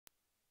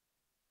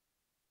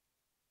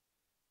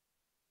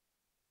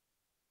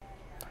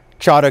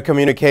Charter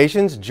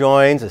Communications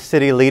joins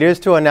city leaders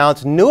to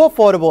announce new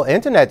affordable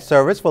internet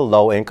service for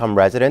low-income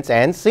residents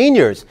and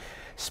seniors.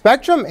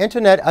 Spectrum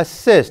Internet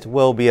Assist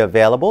will be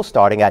available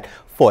starting at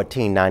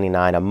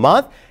 $14.99 a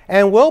month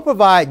and will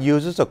provide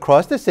users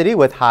across the city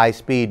with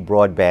high-speed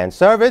broadband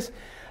service.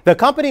 The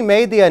company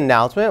made the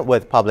announcement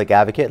with Public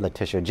Advocate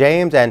Letitia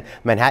James and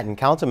Manhattan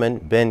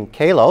Councilman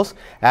Kallos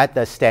at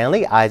the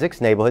Stanley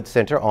Isaacs Neighborhood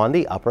Center on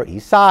the Upper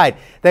East Side.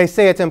 They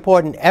say it's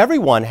important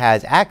everyone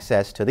has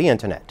access to the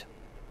internet.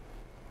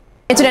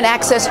 Internet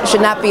access should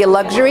not be a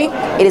luxury.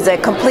 It is a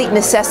complete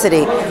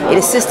necessity. It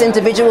assists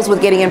individuals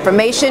with getting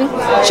information,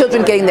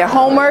 children getting their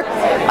homework,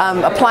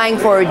 applying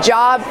for a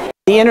job.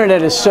 The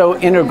internet is so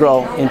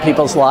integral in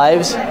people's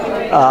lives,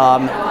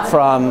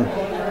 from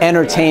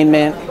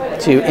entertainment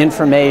to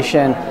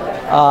information.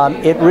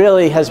 It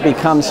really has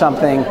become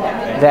something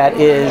that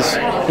is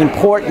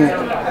important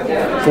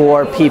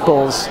for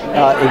people's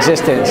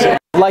existence.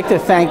 I'd like to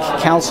thank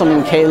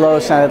Councilman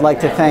Kallos, and I'd like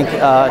to thank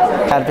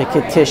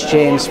Advocate Tish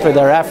James for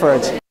their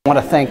efforts. I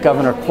want to thank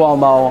Governor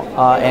Cuomo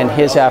and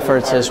his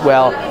efforts as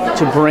well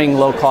to bring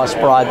low-cost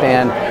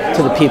broadband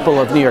to the people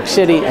of New York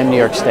City and New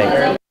York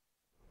State.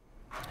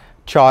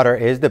 Charter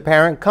is the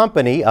parent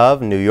company of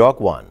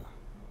NY1.